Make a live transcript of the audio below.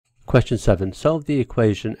Question 7. Solve the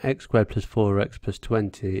equation x squared plus 4x plus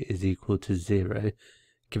 20 is equal to 0.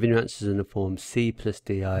 Given your answers in the form c plus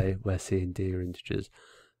di, where c and d are integers.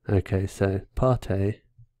 Okay, so part A,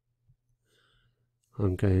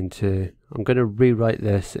 I'm going to rewrite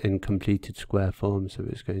this in completed square form, so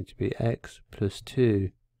it's going to be x plus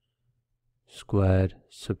 2 squared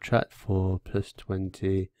subtract 4 plus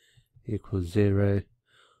 20 equals 0,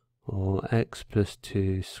 or x plus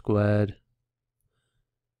 2 squared,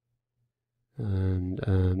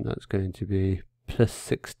 and that's going to be plus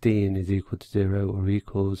 16 is equal to 0 or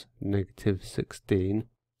equals negative 16.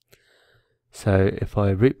 So if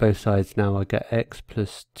I root both sides now, I get x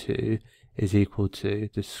plus 2 is equal to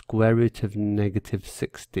the square root of negative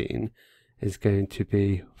 16 is going to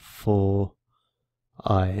be 4i,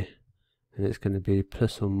 and it's going to be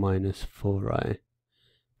plus or minus 4i.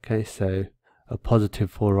 Okay, so a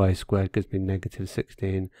positive 4i squared gives me negative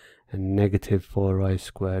 16, and negative 4i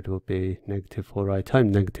squared will be negative 4i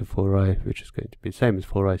times negative 4i, which is going to be the same as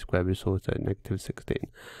 4i squared, which is also negative 16.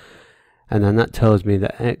 And then that tells me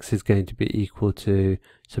that x is going to be equal to,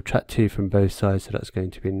 subtract 2 from both sides, so that's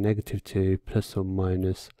going to be negative 2 plus or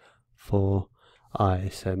minus 4i.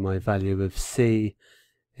 So my value of c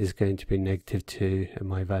is going to be negative 2, and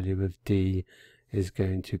my value of d is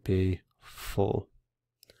going to be 4.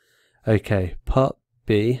 Okay, part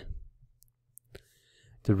B.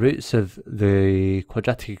 The roots of the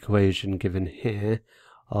quadratic equation given here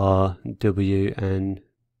are w and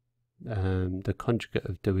the conjugate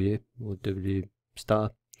of w, or w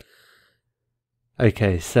star.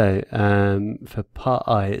 Okay, so for part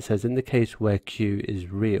I, it says in the case where q is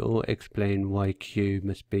real, explain why q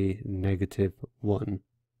must be negative 1.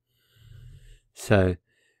 So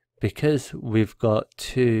because we've got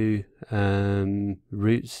two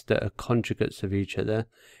roots that are conjugates of each other,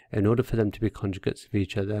 in order for them to be conjugates of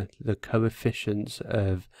each other, the coefficients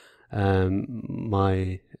of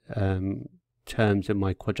my terms in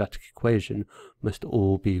my quadratic equation must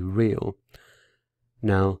all be real.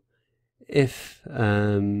 Now, if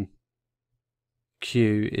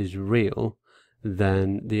q is real,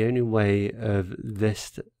 then the only way of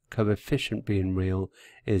this coefficient being real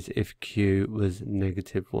is if q was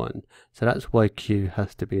negative 1. So that's why q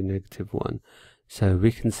has to be negative 1. So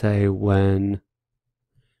we can say when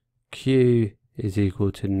q is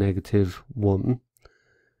equal to negative 1,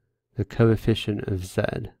 the coefficient of z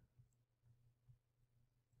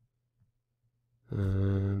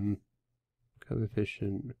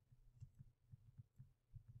coefficient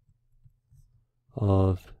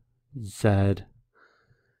of z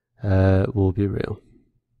will be real.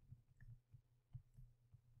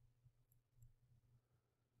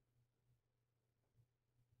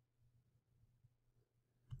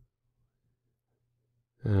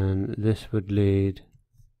 And this would lead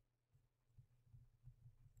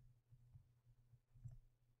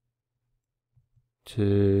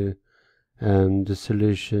to the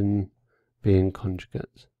solution being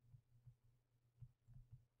conjugates.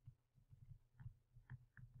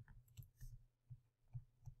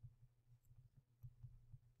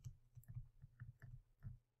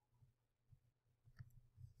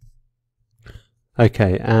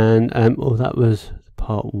 Okay, and well, that was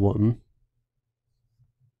part 1.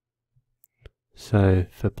 So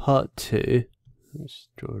for part 2, let's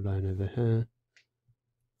draw a line over here.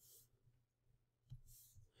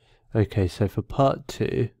 Okay, so for part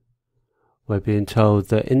 2, we're being told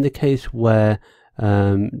that in the case where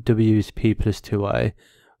w is p plus 2i,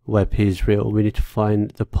 where p is real, we need to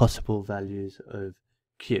find the possible values of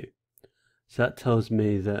q. So that tells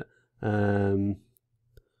me that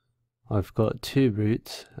I've got two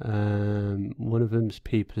roots, one of them is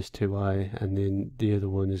p plus 2i, and then the other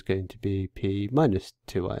one is going to be p minus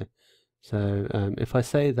 2i. So if I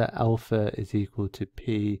say that alpha is equal to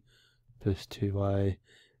p plus 2i,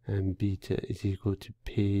 and beta is equal to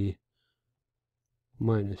p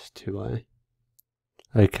minus 2i.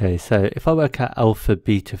 Okay, so if I work out alpha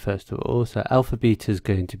beta first of all, so alpha beta is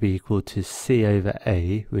going to be equal to c over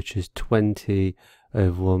a, which is 20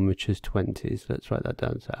 over 1, which is 20. So let's write that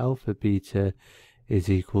down. So alpha beta is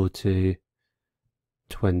equal to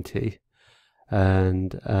 20.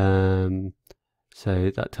 And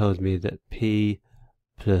so that tells me that p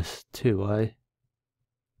plus 2i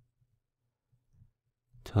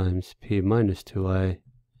times p minus 2i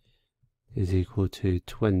is equal to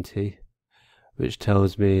 20, which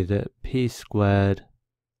tells me that p squared,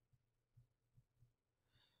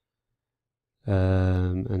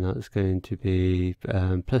 and that's going to be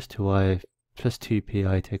plus 2i plus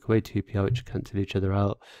 2pi, take away 2pi, which cancel each other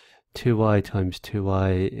out. 2i times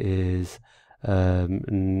 2i is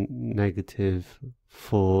negative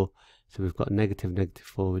 4, So we've got negative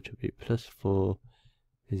 4, which would be plus 4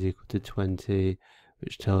 is equal to 20,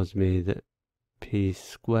 which tells me that p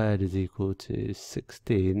squared is equal to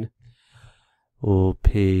 16, or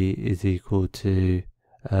p is equal to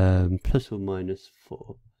plus or minus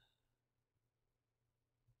 4.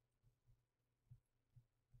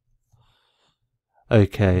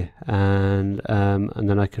 Okay, and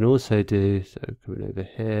then I can also do, so coming over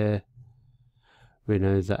here, we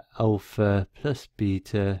know that alpha plus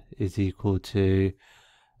beta is equal to,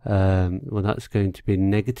 well, that's going to be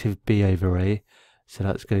negative b over a, so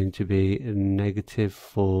that's going to be negative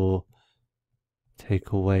 4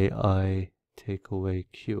 take away I take away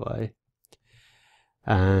qi.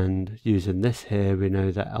 And using this here, we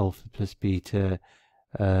know that alpha plus beta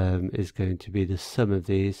is going to be the sum of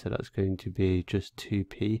these, so that's going to be just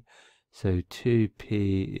 2p. So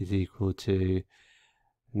 2p is equal to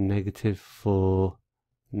negative 4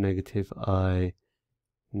 negative I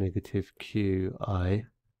negative qi.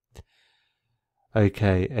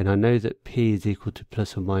 Okay, and I know that p is equal to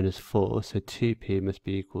plus or minus 4, so 2p must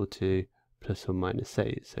be equal to plus or minus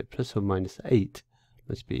 8. So plus or minus 8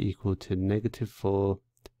 must be equal to negative 4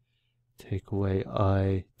 take away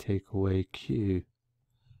I take away qi.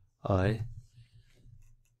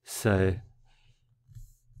 So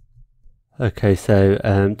okay,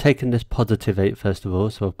 so taking this positive 8 first of all,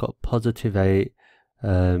 so I've got positive 8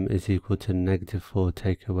 is equal to negative 4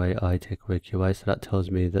 take away I take away qi, so that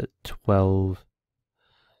tells me that 12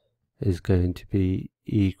 is going to be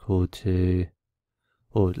equal to,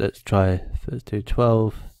 or let's try, let's do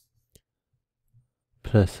 12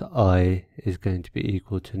 plus I is going to be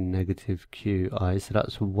equal to negative qi, so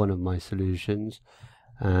that's one of my solutions.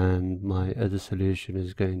 And my other solution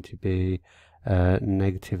is going to be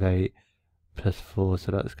negative 8 plus 4,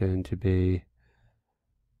 so that's going to be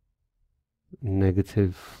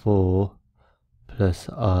negative 4 plus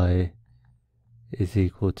I is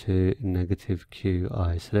equal to negative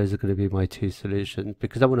qi. So those are going to be my two solutions.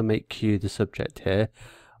 Because I want to make q the subject here,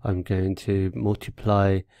 I'm going to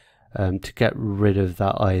multiply, to get rid of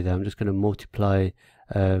that I there, I'm just going to multiply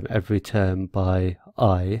every term by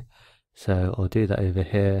I. So I'll do that over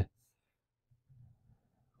here.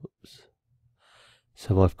 Oops.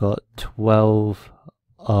 So I've got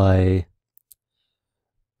 12I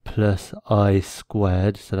plus I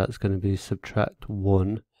squared, so that's going to be subtract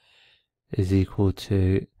 1, is equal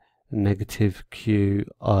to negative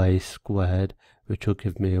qi squared, which will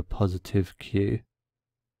give me a positive q.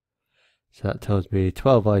 So that tells me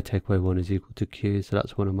 12I take away 1 is equal to q, so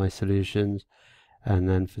that's one of my solutions. And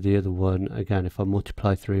then for the other one, again, if I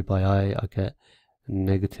multiply 3 by I get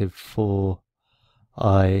negative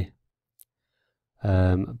 4I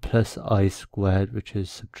plus I squared, which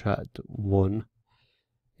is subtract 1,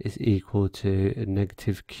 is equal to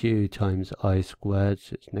negative q times I squared,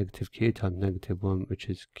 so it's negative q times negative 1, which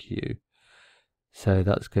is q. So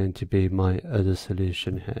that's going to be my other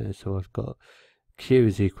solution here. So I've got q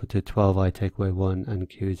is equal to 12I take away 1, and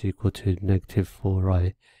q is equal to negative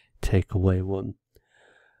 4I take away 1.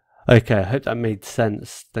 Okay, I hope that made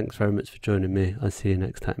sense. Thanks very much for joining me. I'll see you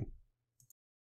next time.